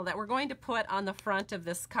panel that we're going to put on the front of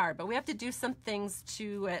this card, but we have to do some things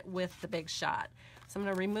to it with the Big Shot. So I'm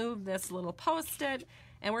going to remove this little Post-it,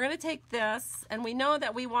 and we're going to take this, and we know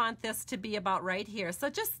that we want this to be about right here. So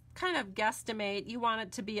just kind of guesstimate. You want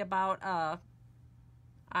it to be about,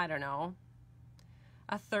 I don't know,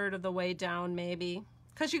 1/3 of the way down maybe,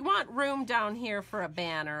 because you want room down here for a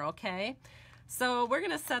banner, okay? So we're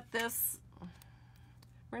going to set this.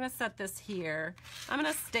 We're going to set this here. I'm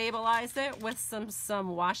going to stabilize it with some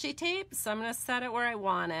washi tape. So I'm going to set it where I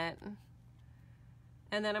want it.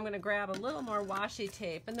 And then I'm going to grab a little more washi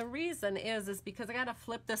tape. And the reason is because I got to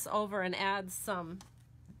flip this over and add some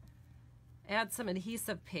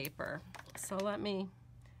adhesive paper. So let me,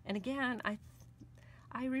 and again,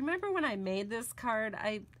 I remember when I made this card,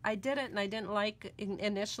 I did it and I didn't like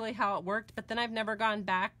initially how it worked, but then I've never gone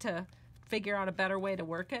back to figure out a better way to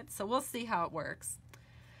work it. So we'll see how it works.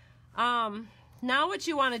 Now what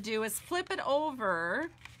you want to do is flip it over,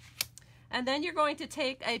 and then you're going to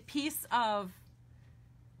take a piece of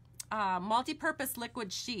multi-purpose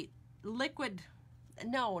liquid sheet.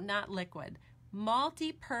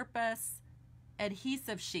 Multi-purpose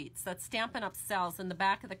adhesive sheets that Stampin' Up! Sells in the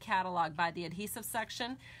back of the catalog by the adhesive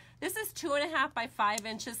section. This is 2.5 by 5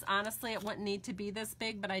 inches. Honestly, it wouldn't need to be this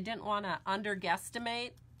big, but I didn't want to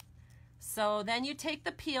underguesstimate. So then you take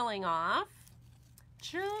the peeling off,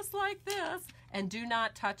 just like this, and do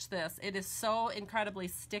not touch this. It is so incredibly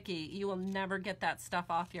sticky. You will never get that stuff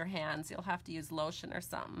off your hands. You'll have to use lotion or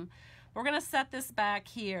something. We're going to set this back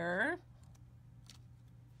here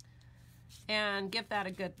and give that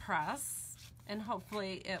a good press, and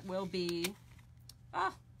hopefully it will be,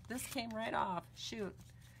 oh, this came right off, shoot.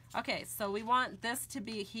 Okay, so we want this to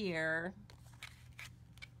be here.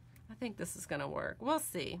 I think this is gonna work, we'll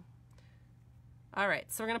see. All right,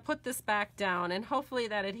 so we're gonna put this back down, and hopefully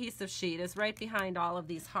that adhesive sheet is right behind all of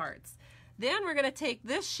these hearts. Then we're gonna take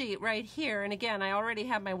this sheet right here, and again, I already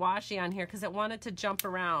have my washi on here because it wanted to jump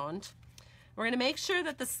around. We're gonna make sure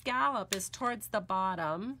that the scallop is towards the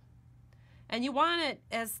bottom, and you want it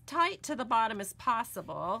as tight to the bottom as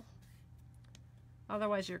possible.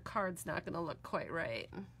 Otherwise your card's not gonna look quite right.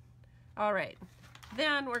 All right,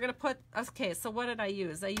 then we're gonna put, okay, so what did I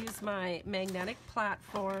use? I used my magnetic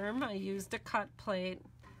platform. I used a cut plate.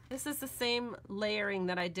 This is the same layering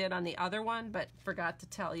that I did on the other one, but forgot to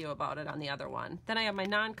tell you about it on the other one. Then I have my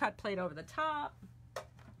non-cut plate over the top.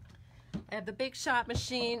 I have the Big Shot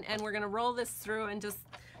machine, and we're gonna roll this through and just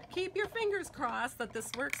keep your fingers crossed that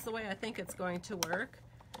this works the way I think it's going to work.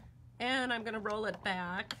 And I'm gonna roll it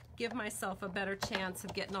back, give myself a better chance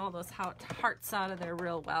of getting all those hearts out of there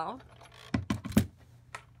real well.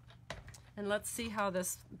 And let's see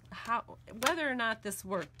whether or not this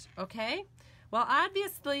worked, okay? Well,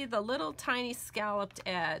 obviously the little tiny scalloped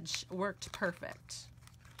edge worked perfect.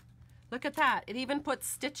 Look at that, it even put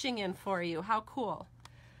stitching in for you, how cool.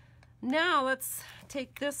 Now let's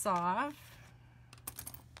take this off.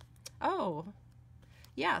 Oh,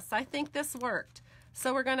 yes, I think this worked.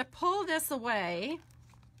 So we're gonna pull this away,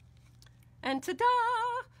 and ta-da!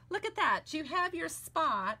 Look at that, you have your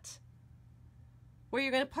spot where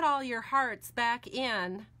you're gonna put all your hearts back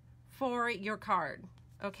in for your card,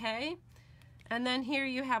 okay? And then here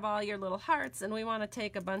you have all your little hearts, and we wanna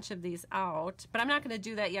take a bunch of these out, but I'm not gonna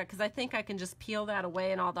do that yet because I think I can just peel that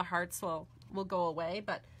away and all the hearts will go away,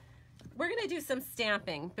 but we're gonna do some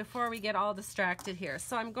stamping before we get all distracted here.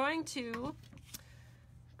 So I'm going to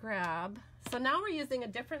grab, so now we're using a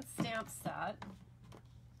different stamp set.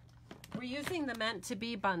 We're using the Meant to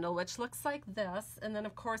Be bundle, which looks like this, and then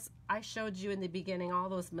of course I showed you in the beginning all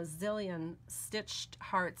those mazillion stitched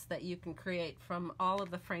hearts that you can create from all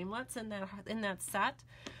of the framelits in that set.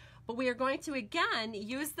 But we are going to again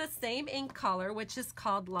use the same ink color, which is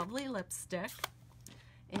called Lovely Lipstick,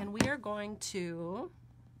 and we are going to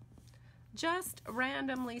just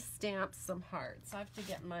randomly stamp some hearts. I have to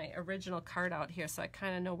get my original card out here so I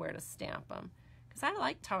kind of know where to stamp them, because I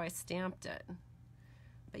liked how I stamped it.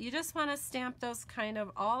 But you just want to stamp those kind of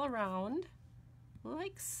all around,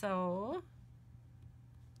 like so.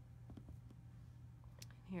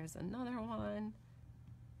 Here's another one.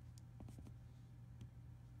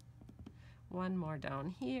 One more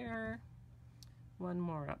down here. One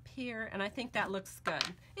more up here, and I think that looks good.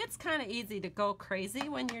 It's kind of easy to go crazy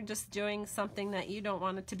when you're just doing something that you don't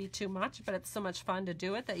want it to be too much, but it's so much fun to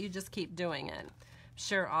do it that you just keep doing it. I'm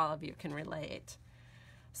sure all of you can relate.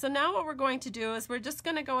 So now what we're going to do is we're just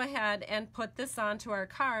going to go ahead and put this onto our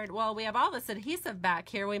card. Well, we have all this adhesive back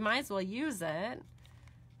here, we might as well use it.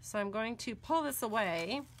 So I'm going to pull this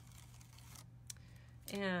away,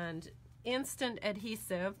 and instant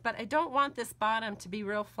adhesive, but I don't want this bottom to be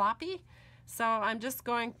real floppy. So I'm just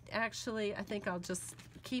going, actually, I think I'll just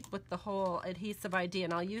keep with the whole adhesive idea,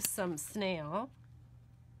 and I'll use some snail.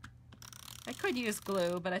 I could use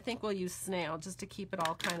glue, but I think we'll use snail just to keep it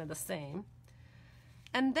all kind of the same.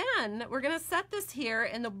 And then we're gonna set this here,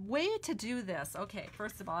 and the way to do this, okay,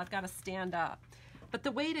 first of all, I've gotta stand up. But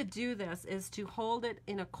the way to do this is to hold it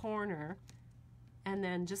in a corner and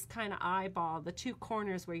then just kind of eyeball the two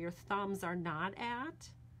corners where your thumbs are not at.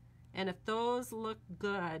 And if those look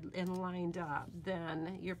good and lined up,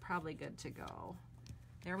 then you're probably good to go.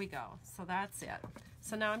 There we go. So that's it.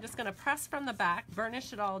 So now I'm just going to press from the back,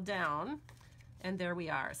 burnish it all down, and there we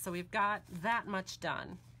are. So we've got that much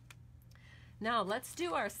done. Now let's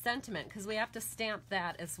do our sentiment, because we have to stamp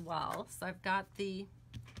that as well. So I've got the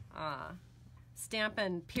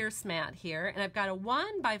Stampin' Pierce mat here, and I've got a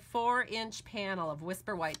 1 by 4 inch panel of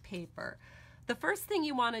Whisper White paper. The first thing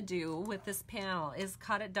you want to do with this panel is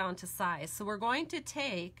cut it down to size. So we're going to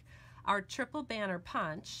take our triple banner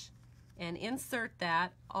punch and insert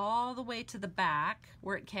that all the way to the back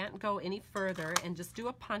where it can't go any further, and just do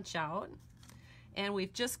a punch out. And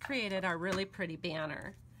we've just created our really pretty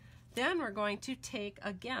banner. Then we're going to take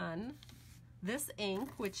again this ink,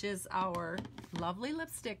 which is our lovely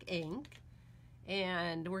lipstick ink,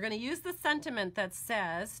 and we're going to use the sentiment that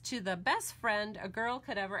says, "To the best friend a girl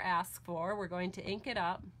could ever ask for." We're going to ink it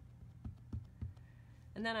up.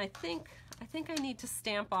 And then I think I need to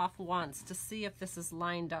stamp off once to see if this is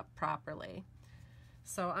lined up properly.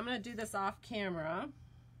 So I'm going to do this off camera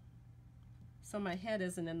so my head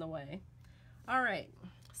isn't in the way. All right,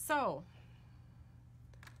 so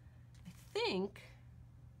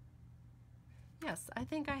I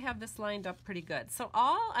think I have this lined up pretty good. So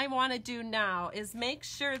all I want to do now is make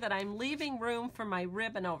sure that I'm leaving room for my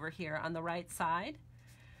ribbon over here on the right side.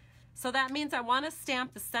 So that means I want to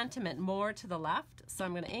stamp the sentiment more to the left. So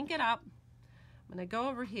I'm going to ink it up. I'm going to go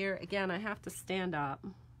over here. Again, I have to stand up.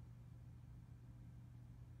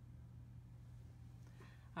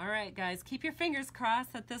 All right, guys, keep your fingers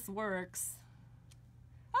crossed that this works.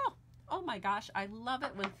 Oh my gosh, I love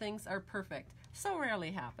it when things are perfect. So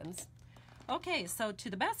rarely happens. Okay, so to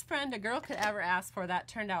the best friend a girl could ever ask for, that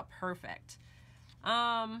turned out perfect.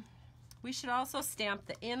 We should also stamp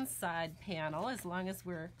the inside panel as long as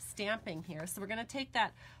we're stamping here. So we're going to take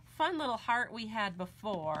that fun little heart we had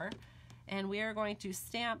before, and we are going to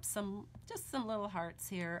stamp just some little hearts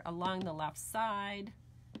here along the left side,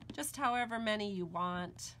 just however many you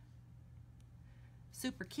want.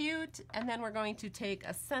 Super cute. And then we're going to take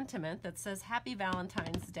a sentiment that says Happy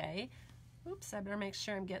Valentine's Day. Oops, I better make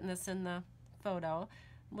sure I'm getting this in the photo.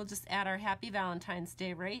 We'll just add our Happy Valentine's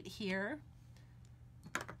Day right here.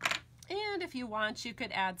 And if you want, you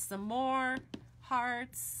could add some more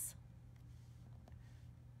hearts,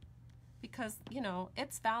 because, you know,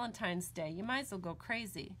 it's Valentine's Day. You might as well go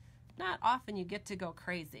crazy. Not often you get to go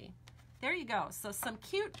crazy. There you go. So some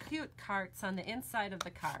cute hearts on the inside of the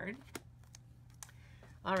card.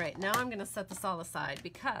 All right, now I'm going to set this all aside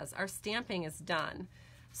because our stamping is done.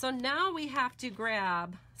 So now we have to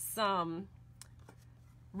grab some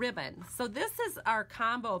ribbon. So this is our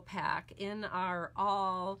combo pack in our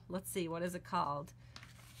let's see, what is it called?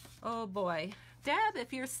 Oh boy. Deb,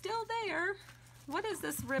 if you're still there, what is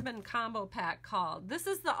this ribbon combo pack called? This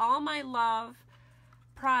is the All My Love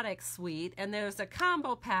product suite, and there's a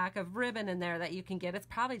combo pack of ribbon in there that you can get. It's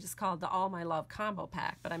probably just called the All My Love combo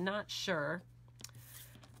pack, but I'm not sure.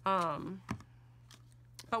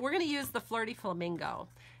 But we're going to use the Flirty Flamingo,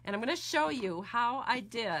 and I'm going to show you how I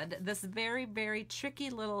did this very, very tricky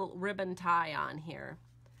little ribbon tie on here.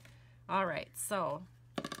 All right, so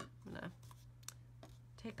I'm going to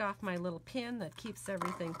take off my little pin that keeps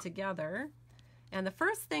everything together, and the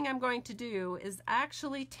first thing I'm going to do is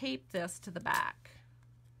actually tape this to the back.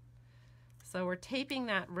 So we're taping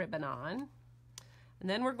that ribbon on, and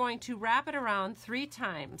then we're going to wrap it around 3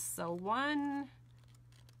 times. So 1,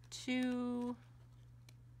 2,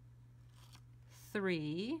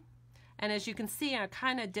 3, and as you can see, I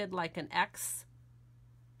kind of did like an X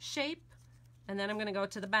shape, and then I'm going to go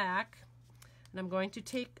to the back, and I'm going to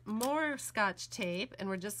take more Scotch tape, and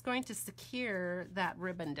we're just going to secure that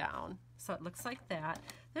ribbon down so it looks like that.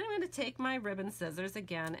 Then I'm going to take my ribbon scissors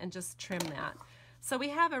again and just trim that. So we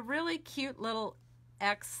have a really cute little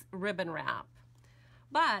X ribbon wrap.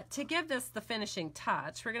 But to give this the finishing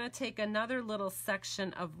touch, we're going to take another little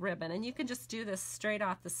section of ribbon, and you can just do this straight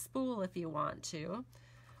off the spool if you want to,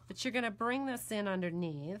 but you're going to bring this in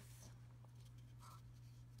underneath.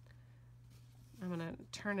 I'm going to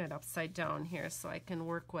turn it upside down here so I can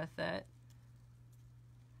work with it.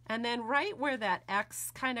 And then right where that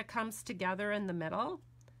X kind of comes together in the middle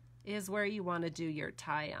is where you want to do your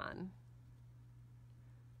tie on.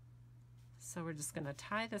 So we're just going to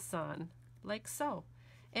tie this on like so.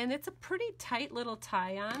 And it's a pretty tight little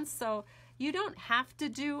tie-on, so you don't have to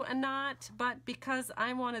do a knot, but because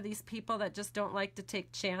I'm one of these people that just don't like to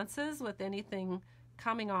take chances with anything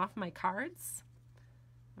coming off my cards,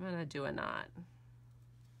 I'm going to do a knot.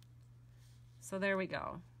 So there we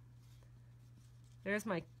go. There's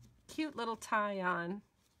my cute little tie-on.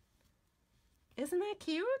 Isn't that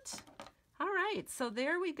cute? All right, so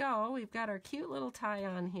there we go. We've got our cute little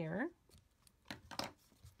tie-on here.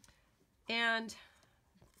 And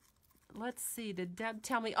let's see, did Deb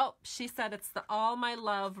tell me? Oh, she said it's the All My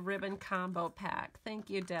Love ribbon combo pack. Thank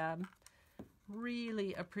you, Deb.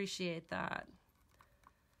 Really appreciate that.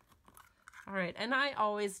 All right, and I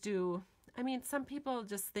always do, I mean, some people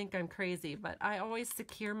just think I'm crazy, but I always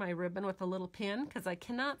secure my ribbon with a little pin because I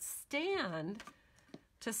cannot stand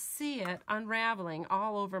to see it unraveling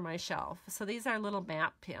all over my shelf. So these are little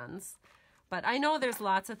map pins. But I know there's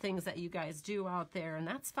lots of things that you guys do out there, and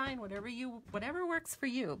that's fine, whatever works for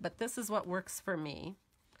you, but this is what works for me.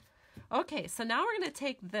 Okay, so now we're going to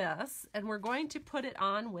take this and we're going to put it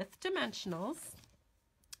on with dimensionals.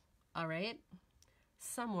 All right,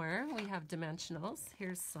 somewhere we have dimensionals.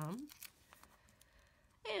 Here's some.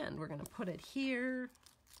 And we're going to put it here.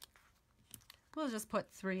 We'll just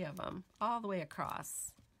put 3 of them all the way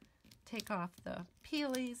across. Take off the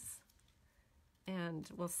peelies. And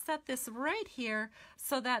we'll set this right here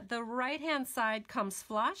so that the right-hand side comes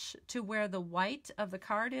flush to where the white of the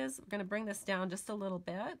card is. We're going to bring this down just a little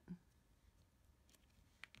bit.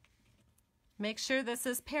 Make sure this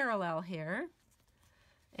is parallel here.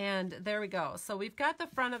 And there we go. So we've got the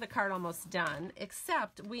front of the card almost done,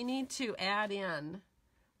 except we need to add in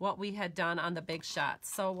what we had done on the big shot.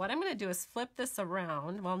 So what I'm going to do is flip this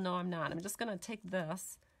around. Well, no, I'm not. I'm just going to take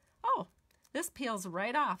this. Oh, this peels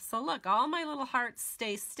right off. So look, all my little hearts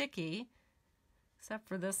stay sticky, except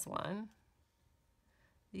for this one.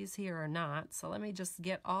 These here are not. So let me just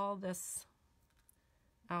get all this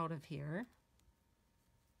out of here.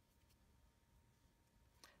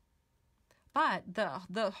 But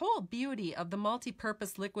the whole beauty of the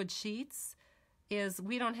multi-purpose liquid sheets is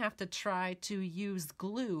we don't have to try to use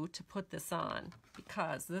glue to put this on,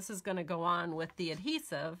 because this is going to go on with the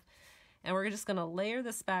adhesive, and we're just going to layer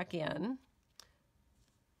this back in.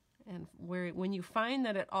 And when you find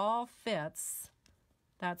that it all fits,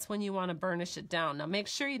 that's when you want to burnish it down. Now make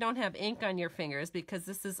sure you don't have ink on your fingers, because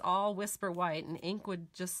this is all Whisper White and ink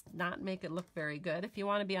would just not make it look very good. If you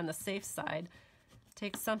want to be on the safe side,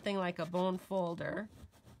 take something like a bone folder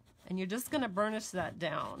and you're just going to burnish that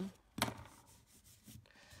down.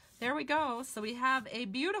 There we go. So we have a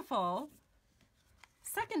beautiful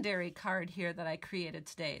secondary card here that I created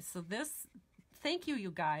today. So this, thank you,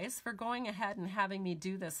 you guys, for going ahead and having me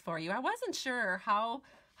do this for you. I wasn't sure how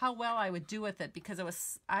well I would do with it, because it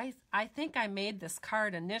was, I think I made this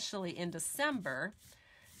card initially in December,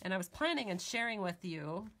 and I was planning on sharing with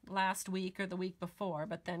you last week or the week before,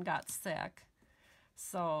 but then got sick.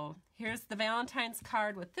 So here's the Valentine's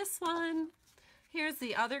card with this one. Here's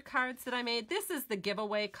the other cards that I made. This is the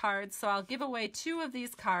giveaway card, so I'll give away 2 of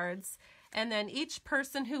these cards, and then each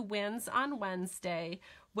person who wins on Wednesday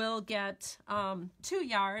will get 2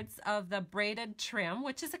 yards of the braided trim,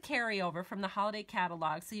 which is a carryover from the holiday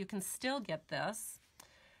catalog, so you can still get this.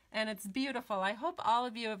 And it's beautiful. I hope all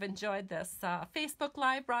of you have enjoyed this Facebook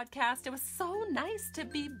Live broadcast. It was so nice to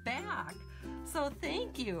be back. So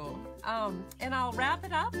thank you. And I'll wrap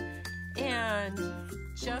it up and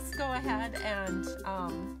just go ahead and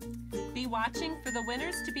be watching for the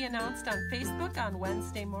winners to be announced on Facebook on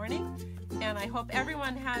Wednesday morning. And I hope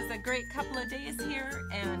everyone has a great couple of days here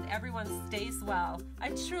and everyone stays well. I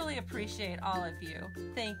truly appreciate all of you.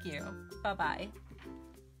 Thank you. Bye-bye.